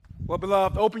Well,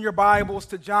 beloved, open your Bibles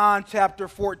to John chapter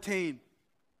 14.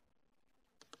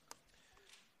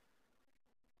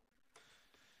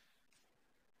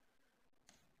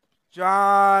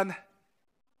 John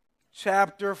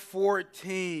chapter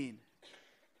 14.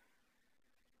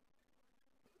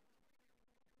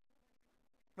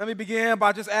 Let me begin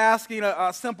by just asking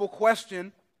a simple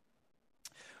question.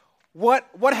 What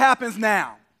happens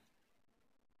now?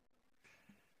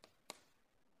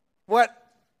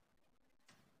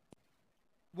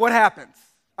 What happens?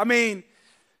 I mean,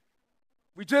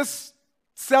 we just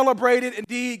celebrated,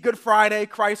 indeed, Good Friday,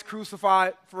 Christ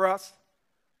crucified for us.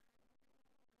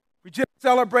 We just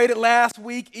celebrated last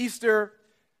week, Easter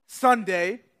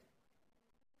Sunday.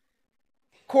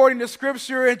 According to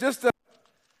Scripture, in just a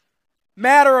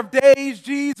matter of days,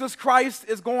 Jesus Christ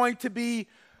is going to be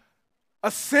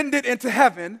ascended into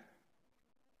heaven.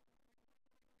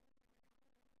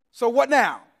 So what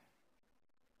now?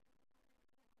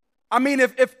 I mean,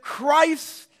 if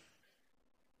Christ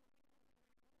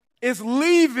is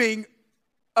leaving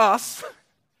us,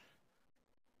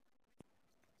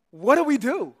 what do we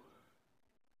do?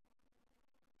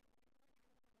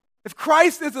 If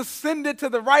Christ is ascended to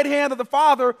the right hand of the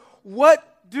Father, what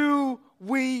do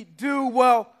we do?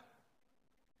 Well,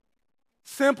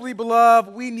 simply,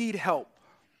 beloved, we need help.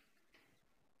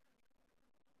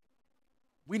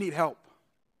 We need help.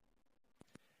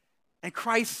 And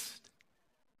Christ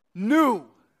knew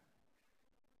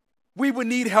we would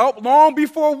need help long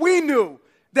before we knew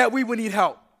that we would need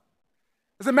help.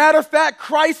 As a matter of fact,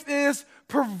 Christ is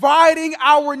providing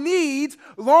our needs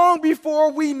long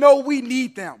before we know we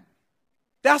need them.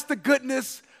 That's the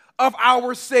goodness of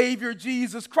our Savior,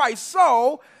 Jesus Christ.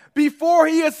 So, before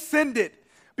he ascended,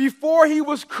 before he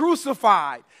was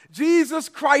crucified, Jesus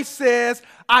Christ says,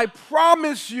 I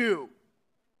promise you,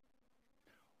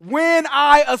 when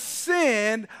I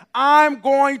ascend, I'm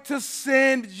going to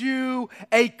send you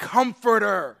a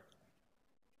comforter.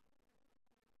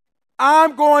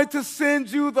 I'm going to send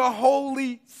you the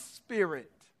Holy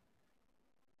Spirit.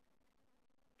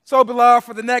 So, beloved,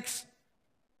 for the next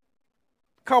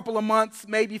couple of months,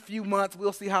 maybe few months,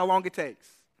 we'll see how long it takes.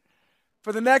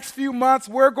 For the next few months,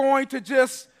 we're going to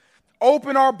just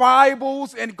open our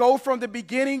Bibles and go from the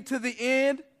beginning to the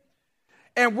end.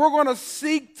 And we're going to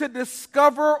seek to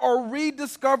discover or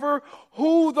rediscover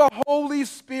who the Holy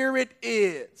Spirit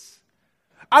is.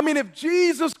 I mean, if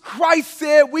Jesus Christ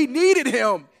said we needed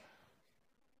him,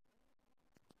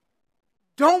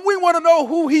 don't we want to know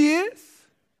who he is?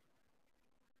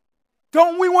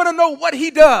 Don't we want to know what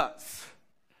he does?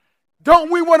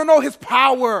 Don't we want to know his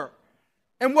power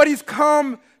and what he's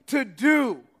come to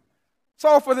do?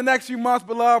 So for the next few months,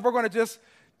 beloved, we're going to just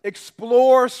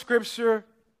explore Scripture.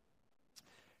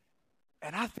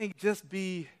 And I think just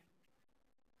be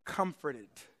comforted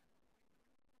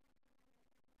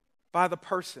by the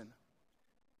person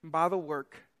and by the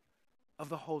work of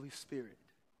the Holy Spirit.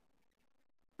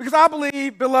 Because I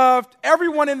believe, beloved,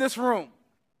 everyone in this room,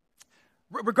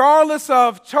 regardless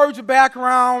of church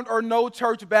background or no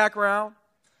church background,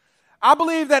 I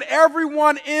believe that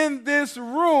everyone in this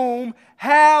room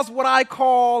has what I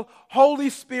call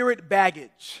Holy Spirit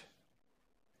baggage.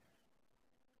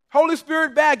 Holy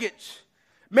Spirit baggage.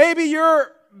 Maybe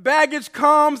your baggage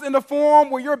comes in the form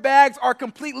where your bags are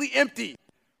completely empty.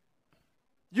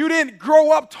 You didn't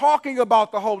grow up talking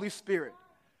about the Holy Spirit.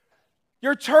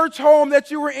 Your church home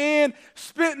that you were in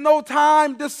spent no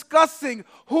time discussing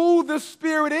who the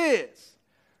Spirit is.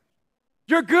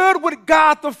 You're good with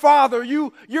God the Father.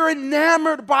 You're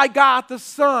enamored by God the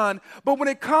Son. But when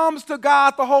it comes to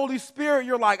God the Holy Spirit,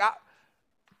 you're like, I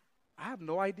have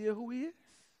no idea who he is.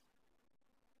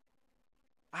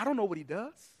 I don't know what he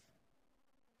does.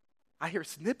 I hear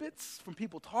snippets from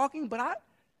people talking, but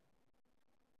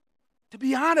to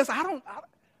be honest, I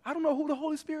don't know who the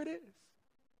Holy Spirit is.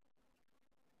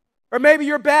 Or maybe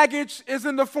your baggage is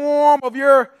in the form of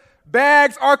your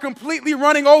bags are completely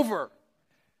running over.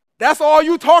 That's all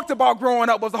you talked about growing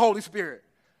up was the Holy Spirit.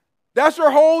 That's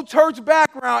your whole church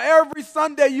background. Every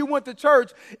Sunday you went to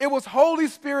church, it was Holy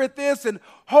Spirit this and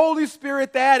Holy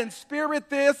Spirit that and Spirit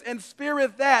this and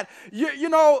Spirit that. You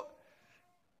know,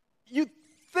 you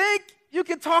think you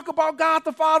can talk about God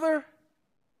the Father?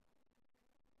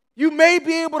 You may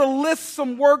be able to list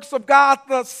some works of God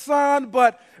the Son,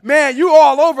 but man, you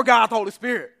all over God the Holy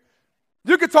Spirit.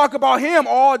 You can talk about him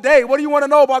all day. What do you want to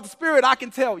know about the Spirit? I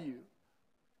can tell you.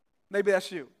 Maybe that's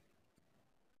you.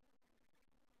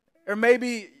 Or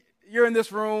maybe you're in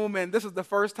this room and this is the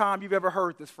first time you've ever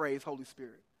heard this phrase, Holy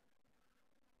Spirit.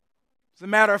 As a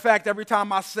matter of fact, every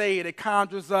time I say it, it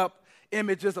conjures up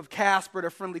images of Casper the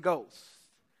Friendly Ghost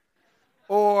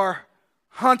or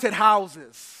haunted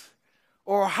houses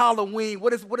or Halloween.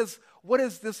 What is this what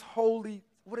is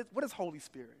Holy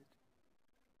Spirit?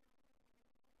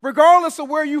 Regardless of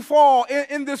where you fall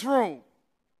in this room,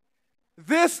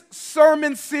 this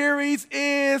sermon series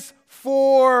is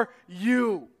for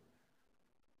you.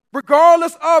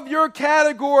 Regardless of your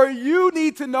category, you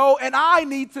need to know, and I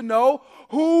need to know,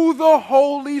 who the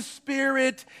Holy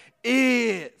Spirit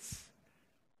is.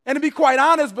 And to be quite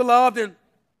honest, beloved, and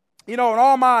in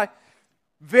all my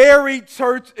very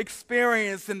church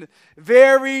experience and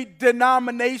very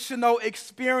denominational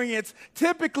experience,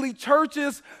 typically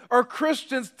churches or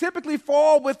Christians typically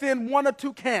fall within one or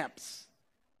two camps.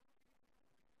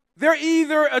 They're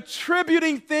either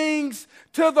attributing things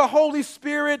to the Holy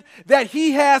Spirit that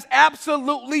he has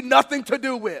absolutely nothing to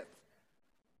do with.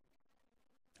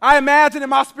 I imagine in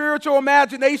my spiritual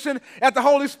imagination that the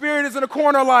Holy Spirit is in a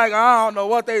corner like, I don't know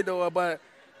what they doing, but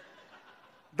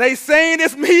they saying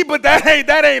it's me, but that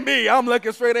ain't me. I'm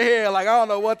looking straight ahead like I don't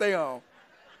know what they on.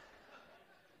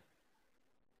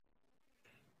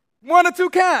 One or two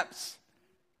camps.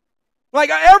 Like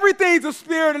everything's a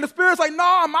spirit, and the Spirit's like,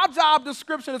 no, my job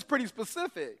description is pretty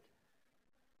specific.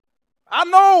 I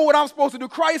know what I'm supposed to do.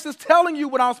 Christ is telling you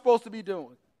what I'm supposed to be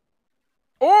doing.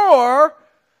 Or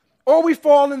we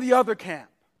fall in the other camp,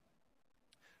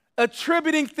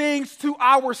 attributing things to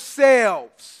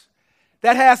ourselves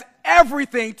that has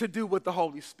everything to do with the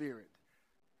Holy Spirit.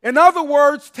 In other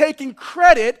words, taking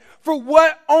credit for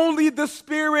what only the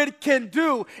Spirit can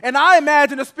do. And I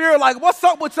imagine the Spirit like, what's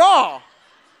up with y'all?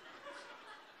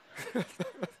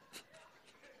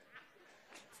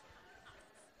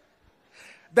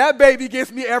 That baby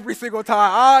gets me every single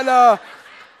time.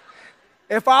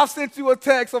 If I've sent you a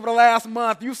text over the last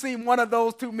month, you've seen one of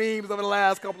those two memes over the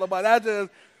last couple of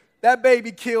months. That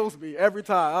baby kills me every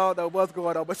time. I don't know what's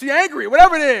going on, but she angry,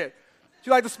 whatever it is. She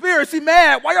like the Spirit, she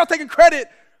mad. Why y'all taking credit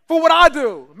for what I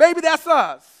do? Maybe that's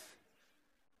us.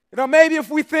 Maybe if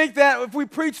we think that if we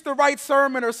preach the right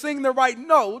sermon or sing the right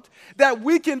note, that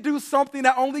we can do something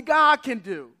that only God can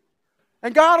do.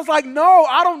 And God is like, no,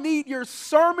 I don't need your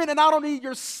sermon and I don't need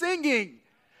your singing.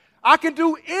 I can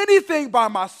do anything by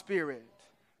my Spirit.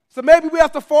 So maybe we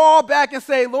have to fall back and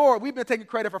say, Lord, we've been taking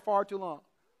credit for far too long.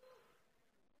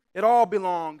 It all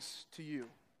belongs to you.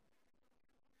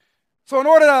 So in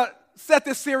order to set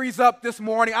this series up this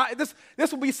morning,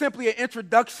 this will be simply an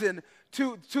introduction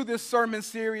to this sermon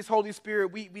series, Holy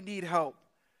Spirit, we need help.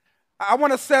 I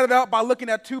want to set it up by looking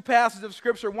at two passages of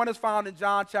Scripture. One is found in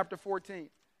John chapter 14.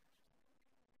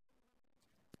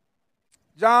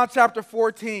 John chapter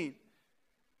 14.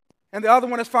 And the other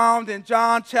one is found in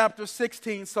John chapter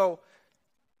 16. So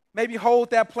maybe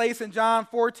hold that place in John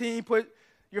 14, put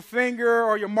your finger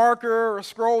or your marker or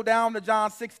scroll down to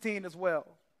John 16 as well.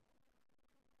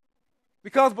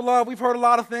 Because, beloved, we've heard a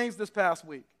lot of things this past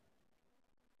week.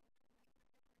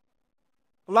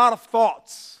 A lot of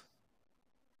thoughts,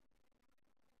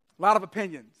 a lot of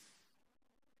opinions.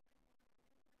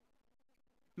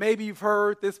 Maybe you've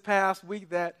heard this past week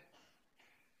that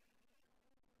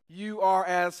you are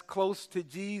as close to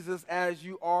Jesus as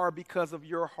you are because of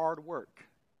your hard work,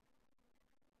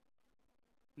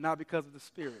 not because of the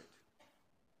Spirit.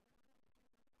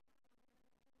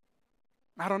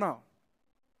 I don't know.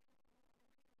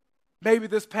 Maybe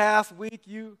this past week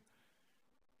you,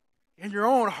 in your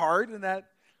own heart, in that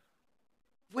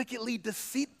wickedly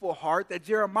deceitful heart that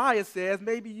Jeremiah says,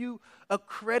 maybe you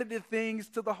accredited things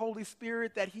to the Holy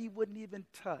Spirit that he wouldn't even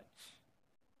touch.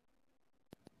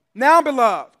 Now,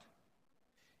 beloved,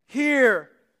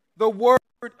 hear the word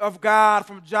of God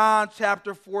from John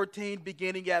chapter 14,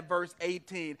 beginning at verse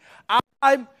 18.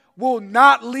 I will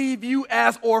not leave you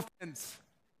as orphans,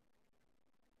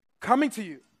 coming to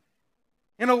you.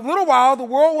 In a little while, the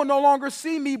world will no longer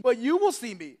see me, but you will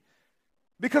see me.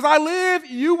 Because I live,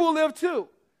 you will live too.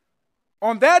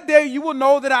 On that day, you will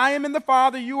know that I am in the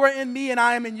Father, you are in me, and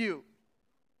I am in you.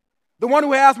 The one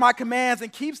who has my commands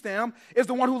and keeps them is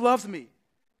the one who loves me.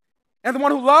 And the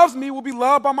one who loves me will be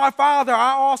loved by my Father.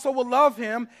 I also will love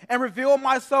him and reveal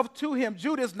myself to him.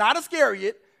 Judas, not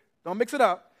Iscariot, don't mix it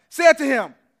up, said to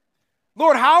him,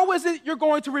 Lord, how is it you're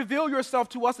going to reveal yourself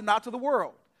to us and not to the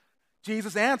world?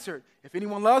 Jesus answered, if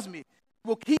anyone loves me, he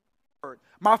will keep my word.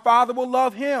 My Father will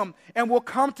love him and will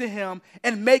come to him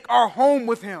and make our home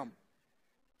with him.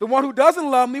 The one who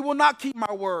doesn't love me will not keep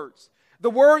my words.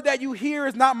 The word that you hear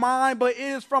is not mine, but it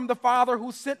is from the Father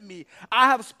who sent me. I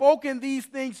have spoken these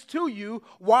things to you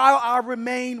while I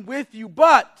remain with you.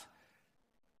 But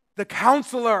the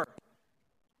Counselor,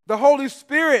 the Holy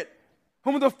Spirit,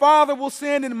 whom the Father will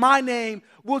send in my name,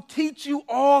 will teach you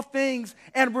all things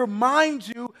and remind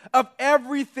you of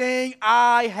everything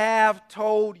I have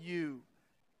told you.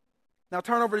 Now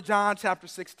turn over to John chapter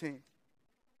 16.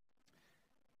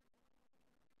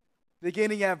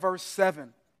 Beginning at verse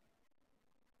 7.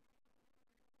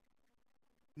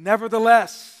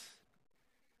 Nevertheless,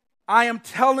 I am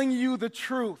telling you the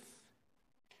truth.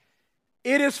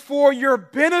 It is for your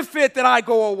benefit that I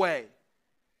go away.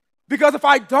 Because if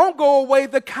I don't go away,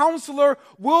 the counselor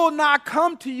will not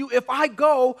come to you. If I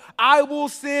go, I will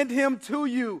send him to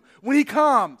you. When he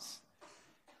comes,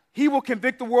 he will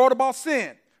convict the world about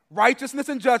sin, righteousness,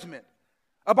 and judgment.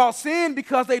 About sin,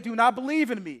 because they do not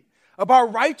believe in me.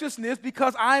 About righteousness,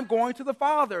 because I am going to the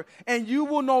Father, and you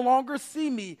will no longer see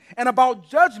me. And about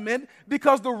judgment,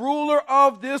 because the ruler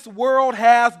of this world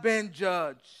has been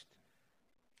judged.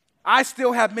 I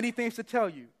still have many things to tell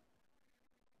you,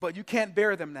 but you can't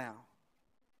bear them now.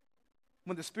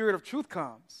 When the Spirit of truth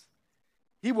comes,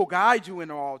 he will guide you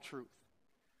into all truth.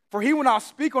 For he will not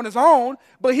speak on his own,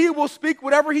 but he will speak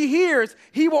whatever he hears.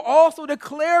 He will also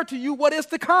declare to you what is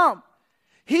to come.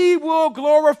 He will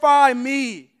glorify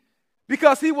me,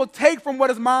 because he will take from what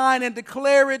is mine and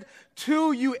declare it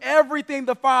to you. Everything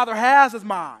the Father has is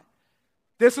mine.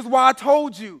 This is why I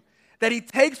told you that he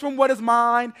takes from what is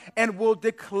mine and will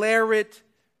declare it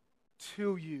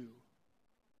to you.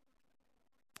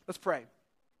 Let's pray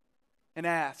and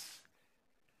ask,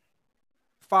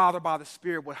 Father, by the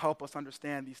Spirit, would help us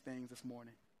understand these things this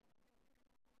morning.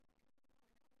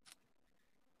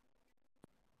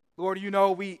 Lord, you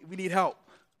know we need help.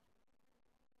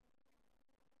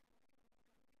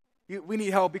 We need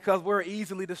help because we're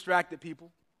easily distracted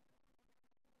people.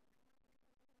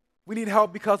 We need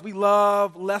help because we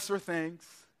love lesser things.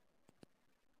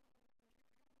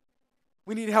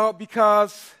 We need help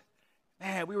because,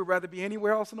 man, we would rather be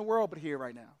anywhere else in the world but here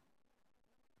right now.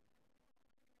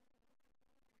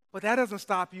 But that doesn't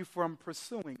stop you from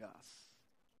pursuing us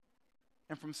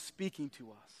and from speaking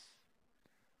to us.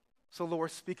 So,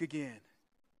 Lord, speak again.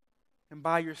 And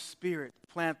by your Spirit,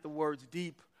 plant the words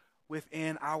deep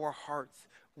within our hearts.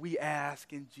 We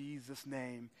ask in Jesus'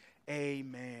 name,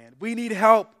 amen. We need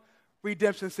help,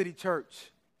 Redemption City Church.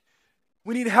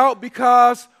 We need help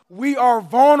because we are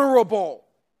vulnerable.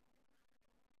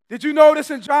 Did you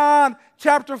notice in John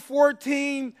chapter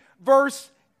 14,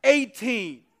 verse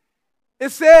 18? It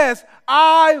says,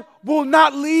 I will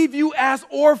not leave you as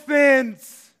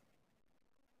orphans.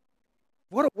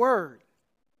 What a word.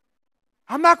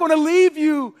 I'm not going to leave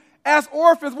you as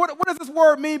orphans. What does this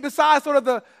word mean besides sort of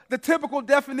the typical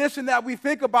definition that we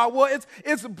think about? Well,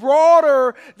 it's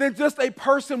broader than just a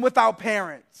person without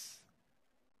parents.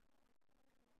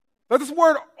 But this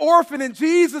word orphan in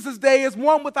Jesus' day is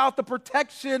one without the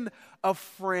protection of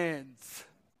friends.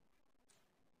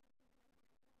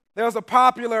 There was a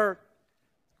popular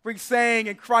Greek saying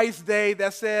in Christ's day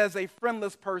that says a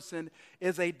friendless person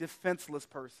is a defenseless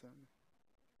person.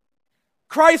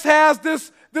 Christ has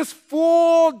this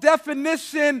full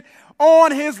definition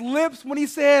on his lips when he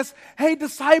says, hey,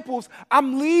 disciples,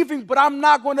 I'm leaving, but I'm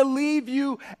not going to leave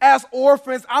you as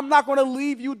orphans. I'm not going to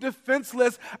leave you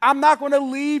defenseless. I'm not going to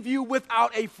leave you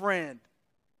without a friend.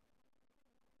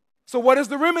 So what is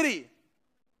the remedy?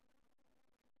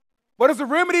 What is the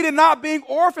remedy to not being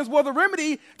orphans? Well, the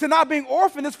remedy to not being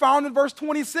orphan is found in verse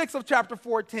 26 of chapter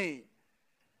 14.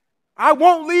 I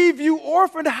won't leave you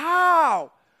orphaned.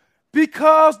 How?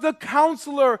 Because the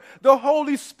counselor, the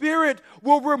Holy Spirit,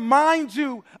 will remind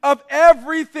you of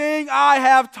everything I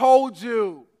have told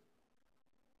you.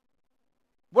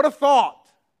 What a thought.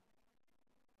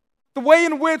 The way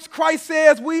in which Christ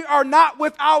says we are not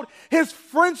without his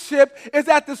friendship is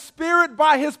that the Spirit,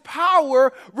 by his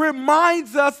power,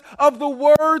 reminds us of the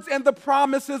words and the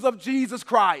promises of Jesus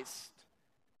Christ.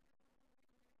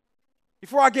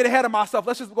 Before I get ahead of myself,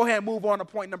 let's just go ahead and move on to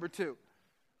point number 2.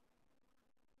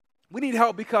 We need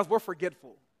help because we're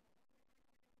forgetful.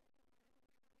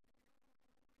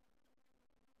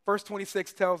 Verse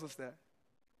 26 tells us that.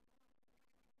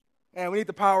 And we need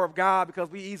the power of God because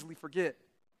we easily forget.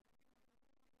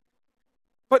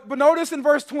 But notice in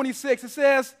verse 26, it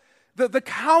says, the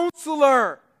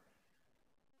counselor,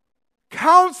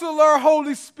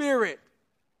 Holy Spirit.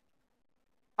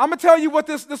 I'm going to tell you what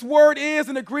this word is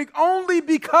in the Greek only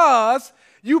because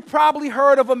you probably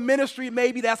heard of a ministry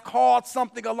maybe that's called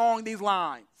something along these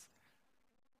lines.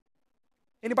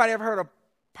 Anybody ever heard of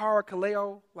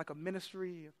parakaleo, like a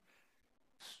ministry of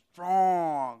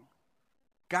strong,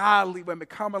 godly women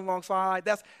coming alongside?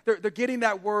 They're getting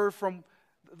that word from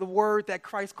the word that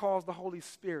Christ calls the Holy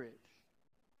Spirit.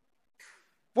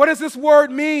 What does this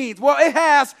word mean? Well, it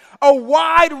has a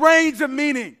wide range of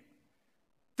meaning.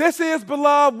 This is,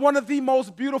 beloved, one of the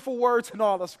most beautiful words in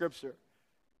all of Scripture,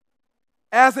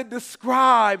 as it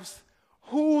describes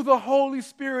who the Holy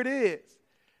Spirit is.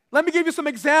 Let me give you some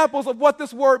examples of what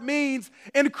this word means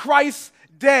in Christ's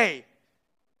day.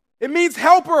 It means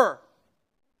helper.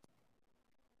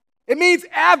 It means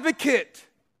advocate,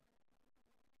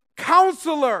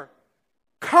 counselor,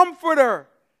 comforter,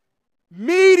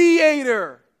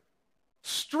 mediator,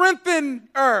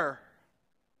 strengthener.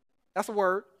 That's a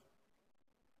word.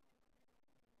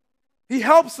 He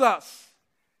helps us.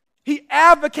 He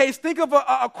advocates. Think of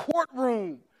a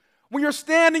courtroom when you're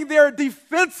standing there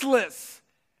defenseless.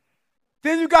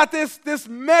 Then you got this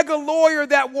mega lawyer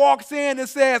that walks in and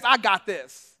says, I got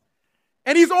this.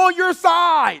 And he's on your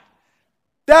side.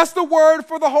 That's the word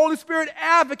for the Holy Spirit,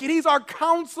 advocate. He's our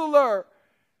counselor.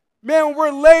 Man, when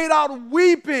we're laid out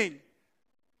weeping,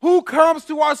 who comes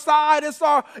to our side? It's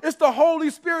the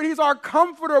Holy Spirit. He's our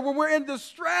comforter when we're in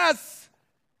distress.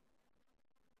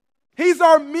 He's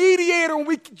our mediator when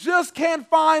we just can't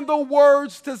find the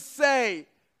words to say.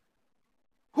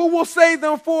 Who will say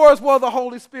them for us? Well, the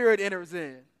Holy Spirit enters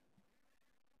in.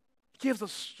 He gives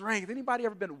us strength. Anybody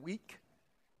ever been weak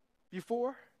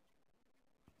before?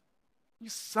 You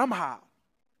somehow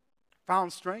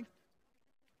found strength.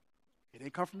 It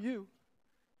didn't come from you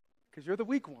because you're the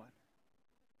weak one.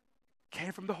 It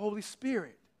came from the Holy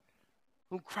Spirit,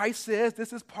 whom Christ says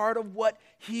this is part of what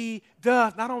he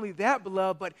does. Not only that,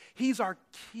 beloved, but he's our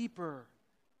keeper.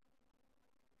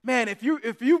 Man, if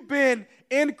you've been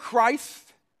in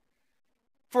Christ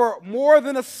for more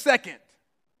than a second,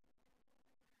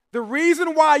 the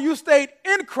reason why you stayed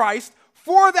in Christ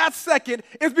for that second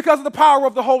is because of the power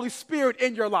of the Holy Spirit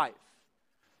in your life.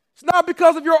 It's not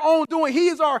because of your own doing. He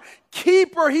is our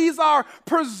keeper. He's our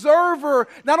preserver.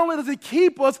 Not only does he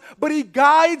keep us, but he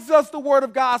guides us, the Word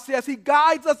of God says. He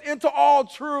guides us into all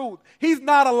truth. He's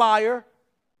not a liar.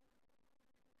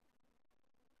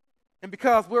 And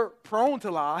because we're prone to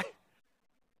lie,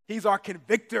 he's our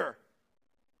convictor.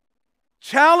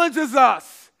 Challenges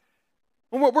us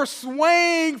when we're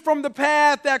swaying from the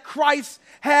path that Christ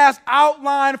has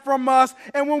outlined from us.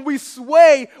 And when we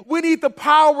sway, we need the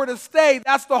power to stay.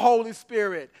 That's the Holy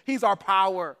Spirit. He's our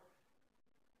power.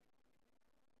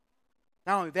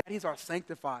 Not only that, he's our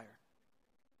sanctifier.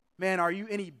 Man, are you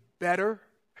any better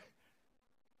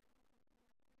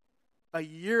a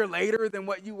year later than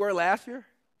what you were last year?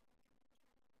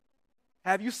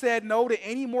 Have you said no to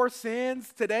any more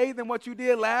sins today than what you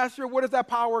did last year? Where does that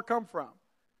power come from?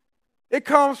 It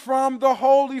comes from the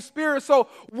Holy Spirit. So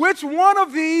which one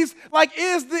of these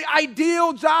is the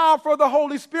ideal job for the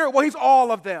Holy Spirit? Well, he's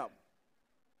all of them.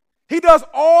 He does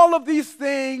all of these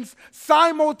things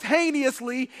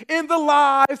simultaneously in the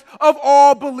lives of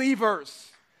all believers.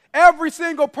 Every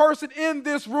single person in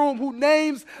this room who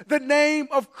names the name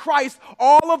of Christ,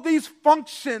 all of these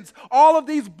functions, all of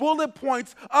these bullet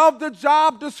points of the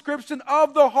job description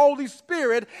of the Holy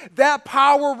Spirit, that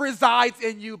power resides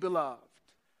in you, beloved.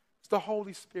 It's the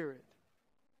Holy Spirit.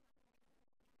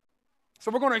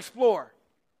 So we're going to explore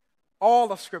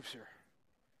all of Scripture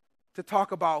to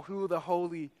talk about who the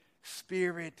Holy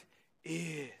Spirit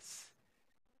is.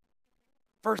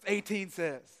 Verse 18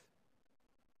 says,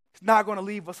 he's not going to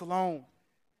leave us alone.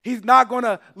 He's not going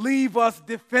to leave us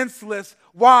defenseless.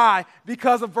 Why?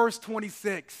 Because of verse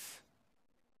 26.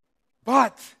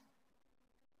 But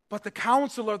the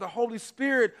Counselor, the Holy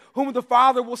Spirit, whom the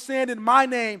Father will send in my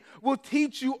name, will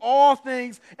teach you all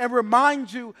things and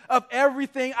remind you of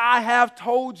everything I have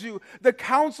told you. The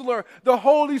Counselor, the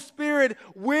Holy Spirit,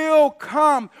 will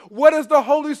come. What is the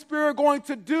Holy Spirit going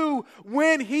to do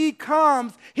when he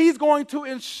comes? He's going to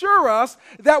ensure us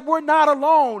that we're not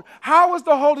alone. How is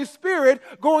the Holy Spirit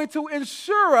going to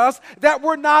ensure us that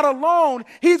we're not alone?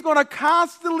 He's going to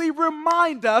constantly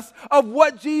remind us of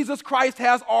what Jesus Christ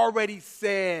has already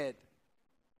said.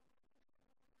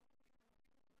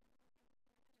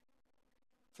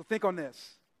 So think on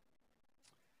this.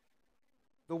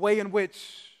 The way in which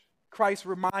Christ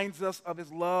reminds us of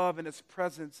his love and his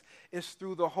presence is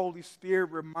through the Holy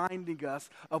Spirit reminding us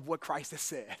of what Christ has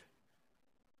said.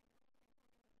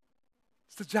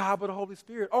 It's the job of the Holy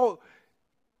Spirit. Oh,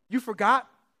 you forgot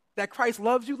that Christ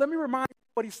loves you? Let me remind you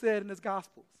what he said in his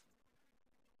Gospels.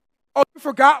 Oh, you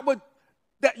forgot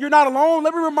that you're not alone?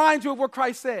 Let me remind you of what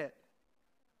Christ said.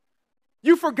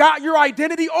 You forgot your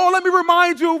identity? Oh, let me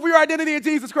remind you of your identity in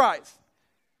Jesus Christ.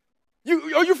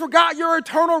 You forgot your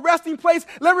eternal resting place?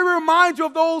 Let me remind you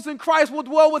of those in Christ will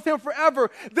dwell with him forever.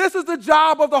 This is the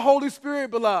job of the Holy Spirit,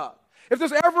 beloved. If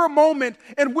there's ever a moment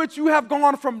in which you have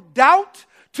gone from doubt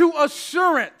to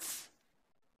assurance,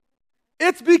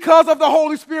 it's because of the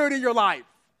Holy Spirit in your life.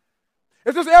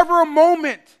 If there's ever a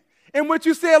moment in which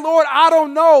you say, Lord, I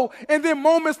don't know, and then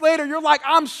moments later you're like,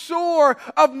 I'm sure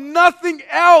of nothing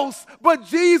else but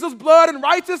Jesus' blood and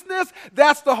righteousness,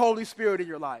 that's the Holy Spirit in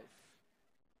your life.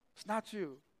 It's not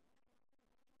you.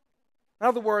 In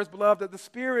other words, beloved, that the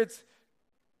Spirit's,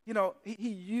 he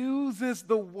uses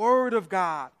the Word of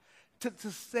God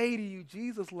to say to you,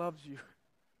 Jesus loves you.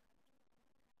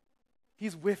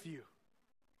 He's with you.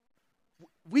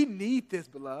 We need this,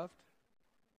 beloved.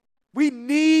 We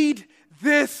need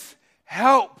this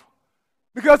help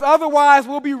because otherwise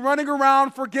we'll be running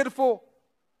around forgetful.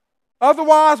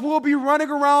 Otherwise we'll be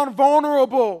running around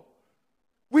vulnerable.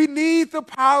 We need the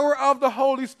power of the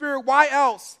Holy Spirit. Why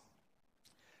else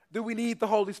do we need the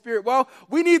Holy Spirit? Well,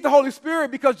 we need the Holy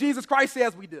Spirit because Jesus Christ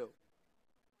says we do.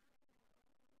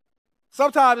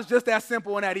 Sometimes it's just that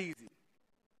simple and that easy.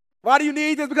 Why do you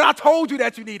need this? Because I told you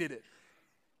that you needed it.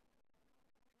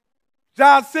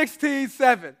 John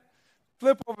 16:7.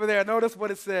 Flip over there. Notice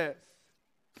what it says.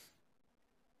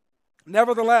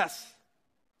 Nevertheless,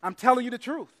 I'm telling you the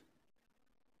truth.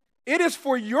 It is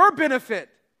for your benefit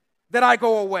that I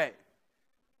go away.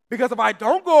 Because if I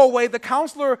don't go away, the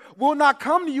counselor will not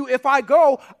come to you. If I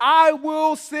go, I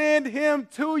will send him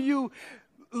to you.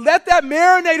 Let that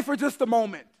marinate for just a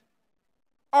moment.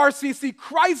 RCC,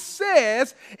 Christ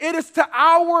says it is to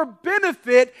our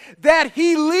benefit that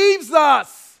he leaves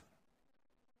us.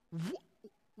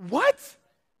 What?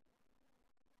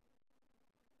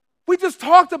 We just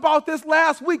talked about this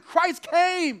last week. Christ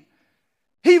came.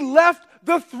 He left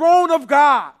the throne of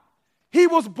God. He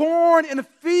was born in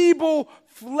feeble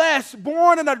flesh,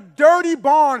 born in a dirty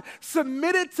barn,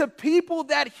 submitted to people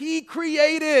that he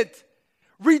created,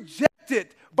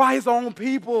 rejected by his own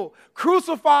people,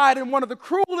 crucified in one of the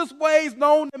cruelest ways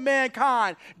known to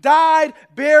mankind, died,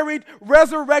 buried,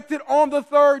 resurrected on the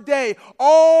third day,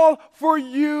 all for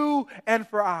you and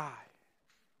for I.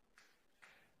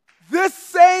 This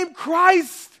same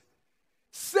Christ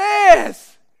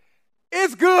says,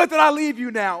 it's good that I leave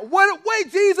you now.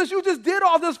 Wait, Jesus, you just did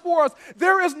all this for us.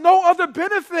 There is no other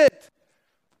benefit.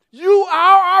 You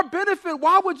are our benefit.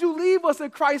 Why would you leave us?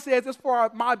 And Christ says, it's for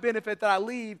my benefit that I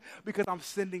leave because I'm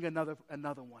sending another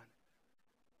one.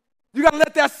 You got to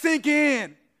let that sink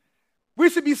in. We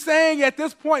should be saying at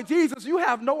this point, Jesus, you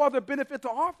have no other benefit to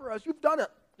offer us. You've done it.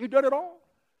 You've done it all.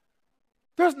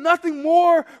 There's nothing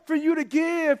more for you to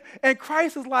give. And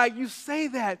Christ is like, you say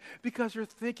that because you're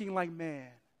thinking like man.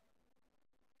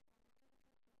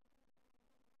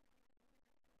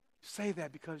 You say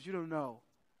that because you don't know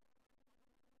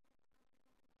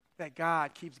that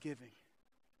God keeps giving,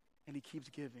 and he keeps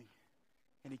giving,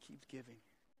 and he keeps giving.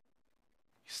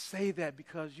 You say that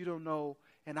because you don't know,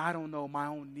 and I don't know my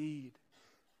own need.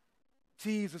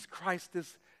 Jesus Christ,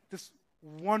 this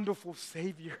wonderful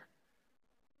Savior,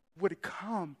 would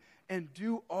come and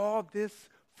do all this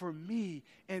for me.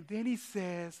 And then he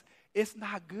says, it's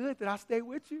not good that I stay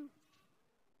with you.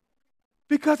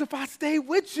 Because if I stay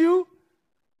with you,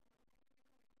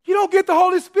 you don't get the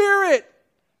Holy Spirit.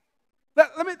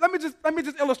 Let me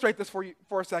just illustrate this for you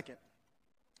for a second.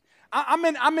 I'm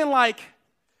in like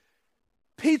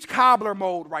peach cobbler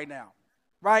mode right now,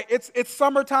 right? It's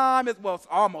summertime. It's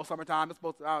almost summertime. It's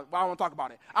supposed to. I don't want to talk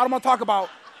about it. I don't want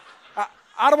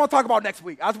to talk about next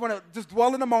week. I just want to just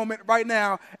dwell in the moment right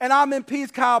now, and I'm in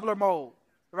peach cobbler mode,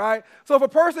 right? So if a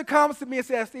person comes to me and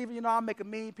says, Stephen, I'll make a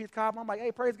mean peach cobbler, I'm like,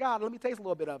 hey, praise God, let me taste a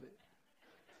little bit of it.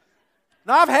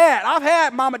 Now I've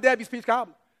had Mama Debbie's peach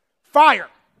cobbler. Fire.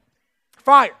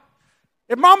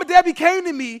 If Mama Debbie came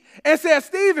to me and said,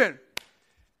 Stephen,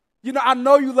 I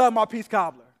know you love my peach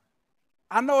cobbler.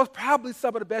 I know it's probably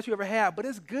some of the best you ever had, but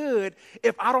it's good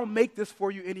if I don't make this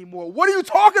for you anymore. What are you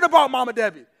talking about, Mama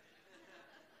Debbie?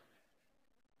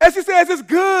 And she says, it's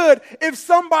good if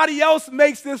somebody else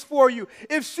makes this for you.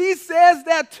 If she says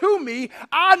that to me,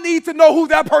 I need to know who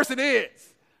that person is.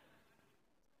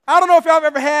 I don't know if y'all have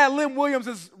ever had Lynn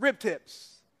Williams' rib tips.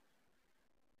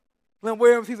 Lynn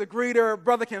Williams, he's a greeter.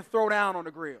 Brother can throw down on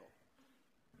the grill.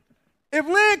 If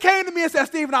Lynn came to me and said,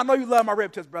 Stephen, I know you love my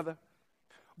rib tips, brother,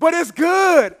 but it's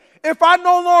good if I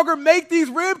no longer make these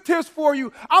rib tips for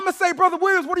you. I'm going to say, Brother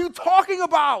Williams, what are you talking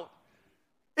about?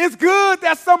 It's good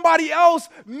that somebody else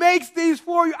makes these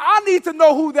for you. I need to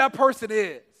know who that person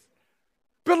is.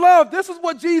 Beloved, this is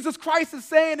what Jesus Christ is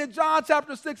saying in John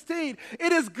chapter 16.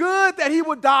 It is good that he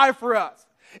would die for us.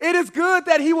 It is good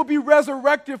that he will be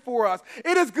resurrected for us.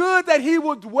 It is good that he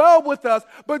will dwell with us.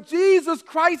 But Jesus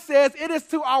Christ says it is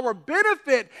to our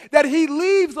benefit that he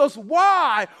leaves us.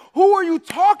 Why? Who are you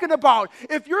talking about?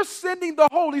 If you're sending the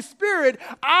Holy Spirit,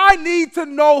 I need to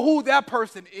know who that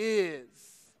person is.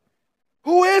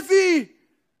 Who is he?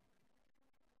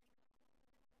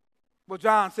 Well,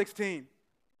 John 16,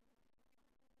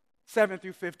 7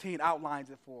 through 15 outlines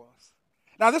it for us.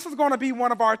 Now, this is going to be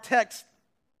one of our texts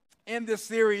in this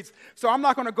series. So I'm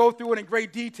not going to go through it in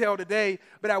great detail today,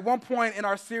 but at one point in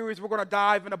our series, we're going to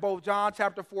dive into both John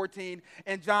chapter 14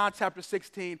 and John chapter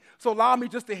 16. So allow me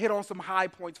just to hit on some high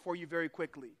points for you very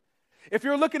quickly. If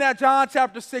you're looking at John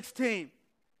chapter 16,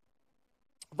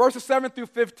 verses 7 through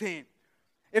 15,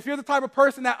 if you're the type of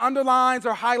person that underlines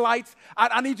or highlights,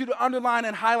 I need you to underline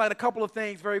and highlight a couple of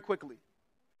things very quickly.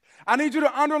 I need you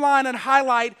to underline and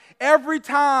highlight every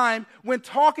time when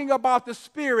talking about the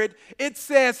Spirit, it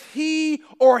says he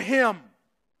or him.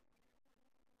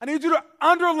 I need you to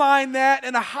underline that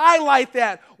and to highlight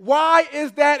that. Why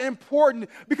is that important?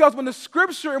 Because when the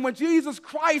Scripture and when Jesus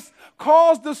Christ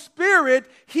calls the Spirit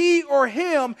he or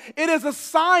him, it is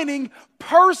assigning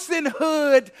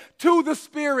personhood to the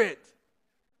Spirit.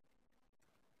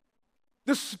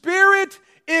 The Spirit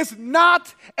is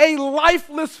not a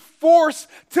lifeless force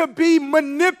to be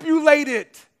manipulated.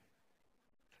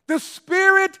 The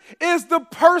Spirit is the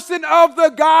person of the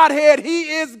Godhead. He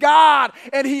is God,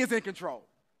 and he is in control.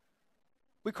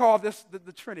 We call this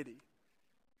the Trinity.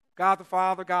 God the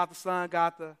Father, God the Son,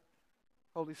 God the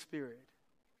Holy Spirit.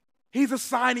 He's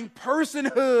assigning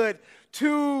personhood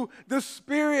to the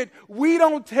Spirit. We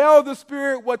don't tell the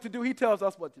Spirit what to do. He tells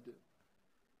us what to do.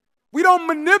 We don't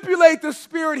manipulate the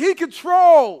Spirit. He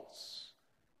controls.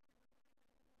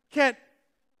 Can't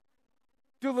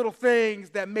do little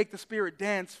things that make the Spirit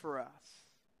dance for us.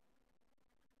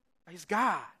 He's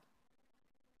God.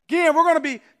 Again, we're going to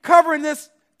be covering this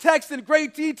text in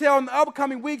great detail in the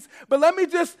upcoming weeks, but let me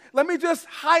just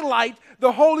highlight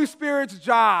the Holy Spirit's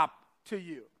job to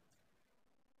you.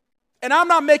 And I'm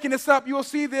not making this up. You will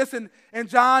see this in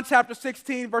John chapter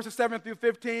 16, verses 7 through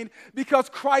 15, because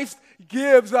Christ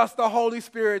gives us the Holy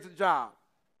Spirit's job.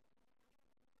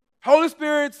 Holy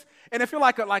Spirit's, and if you're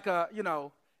like a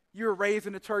you were raised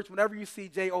in the church, whenever you see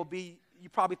J-O-B, you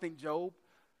probably think Job,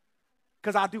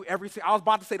 because I do everything. I was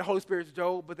about to say the Holy Spirit's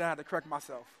Job, but then I had to correct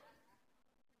myself.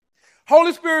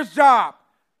 Holy Spirit's job.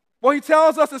 Well, he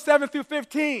tells us in 7 through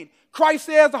 15, Christ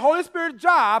says the Holy Spirit's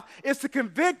job is to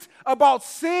convict about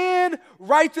sin,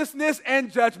 righteousness,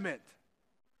 and judgment.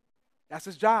 That's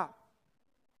his job.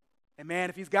 And man,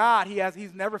 if he's God,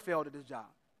 he's never failed at his job.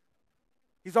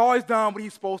 He's always done what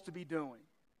he's supposed to be doing.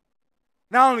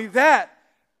 Not only that,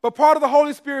 but part of the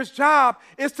Holy Spirit's job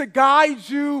is to guide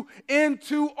you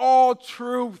into all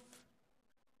truth.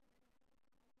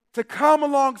 To come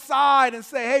alongside and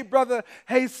say, hey, brother,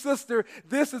 hey, sister,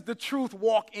 this is the truth,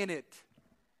 walk in it.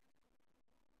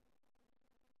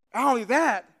 Not only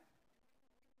that,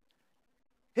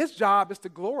 his job is to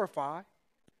glorify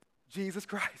Jesus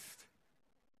Christ.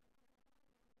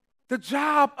 The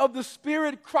job of the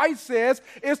Spirit, Christ says,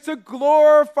 is to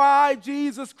glorify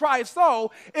Jesus Christ.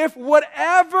 So, if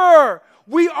whatever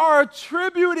we are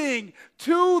attributing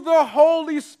to the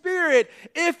Holy Spirit,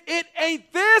 if it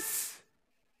ain't this,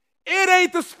 it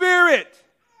ain't the Spirit.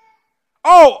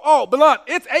 Oh, beloved,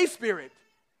 it's a spirit.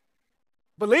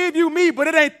 Believe you me, but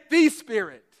it ain't the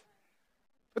Spirit.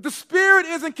 If the Spirit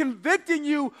isn't convicting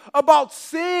you about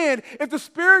sin, if the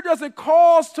Spirit doesn't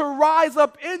cause to rise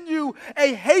up in you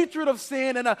a hatred of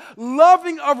sin and a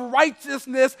loving of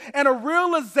righteousness and a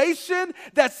realization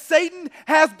that Satan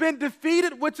has been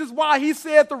defeated, which is why he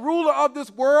said the ruler of this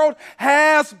world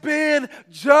has been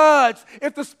judged.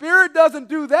 If the Spirit doesn't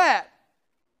do that,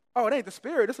 oh, it ain't the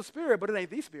Spirit. It's a spirit, but it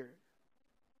ain't the Spirit.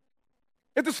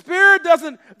 If the Spirit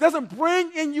doesn't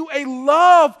bring in you a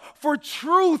love for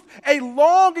truth, a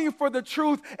longing for the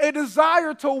truth, a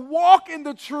desire to walk in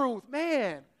the truth,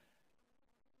 man,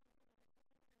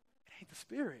 it ain't the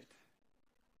Spirit.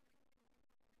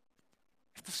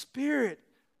 If the Spirit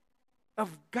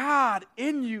of God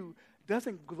in you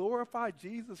doesn't glorify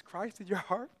Jesus Christ in your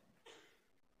heart,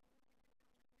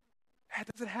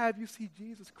 does it have you see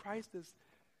Jesus Christ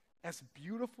as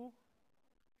beautiful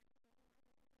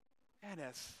and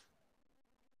as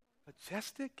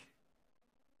majestic?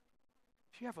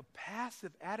 If you have a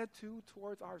passive attitude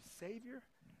towards our Savior,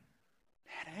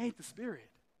 man, it ain't the Spirit.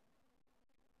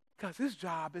 Because his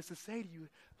job is to say to you,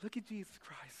 look at Jesus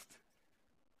Christ.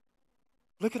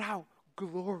 Look at how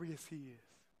glorious he is.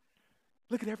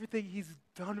 Look at everything he's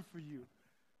done for you.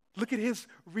 Look at his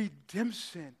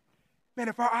redemption. Man,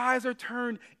 if our eyes are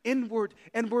turned inward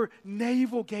and we're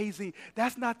navel-gazing,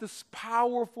 that's not this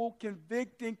powerful,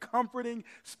 convicting, comforting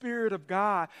Spirit of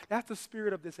God. That's the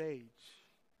spirit of this age.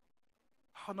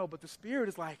 Oh, no, but the Spirit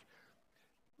is like,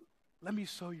 let me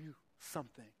show you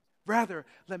something. Rather,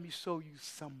 let me show you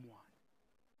someone.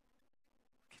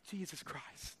 Look at Jesus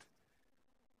Christ.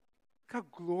 Look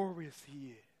how glorious he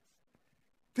is.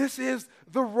 This is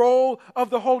the role of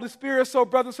the Holy Spirit. So,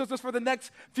 brothers and sisters, for the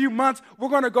next few months, we're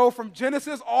going to go from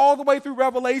Genesis all the way through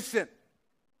Revelation.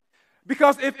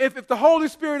 Because if the Holy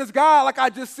Spirit is God, like I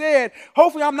just said,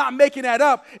 hopefully I'm not making that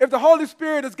up. If the Holy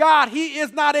Spirit is God, he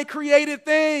is not a created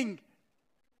thing.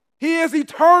 He is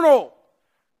eternal.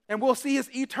 And we'll see his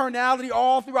eternality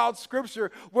all throughout Scripture.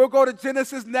 We'll go to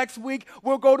Genesis next week.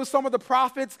 We'll go to some of the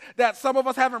prophets that some of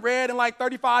us haven't read in like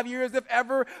 35 years, if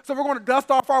ever. So we're going to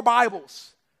dust off our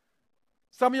Bibles.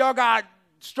 Some of y'all got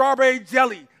strawberry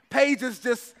jelly, pages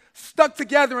just stuck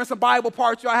together in some Bible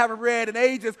parts y'all haven't read in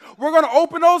ages. We're going to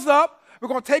open those up. We're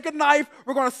going to take a knife.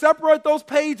 We're going to separate those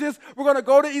pages. We're going to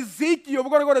go to Ezekiel. We're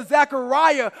going to go to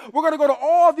Zechariah. We're going to go to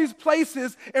all these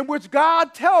places in which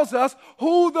God tells us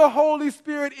who the Holy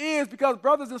Spirit is, because,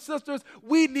 brothers and sisters,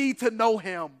 we need to know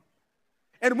him.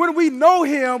 And when we know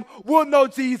him, we'll know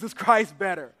Jesus Christ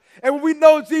better. And when we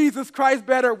know Jesus Christ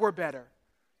better, we're better.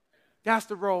 That's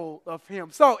the role of him.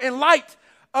 So in light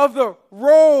of the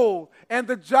role and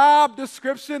the job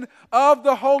description of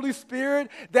the Holy Spirit,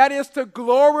 that is to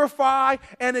glorify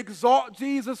and exalt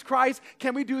Jesus Christ,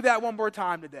 can we do that one more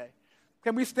time today?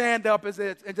 Can we stand up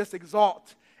and just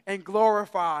exalt and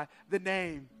glorify the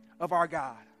name of our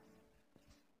God?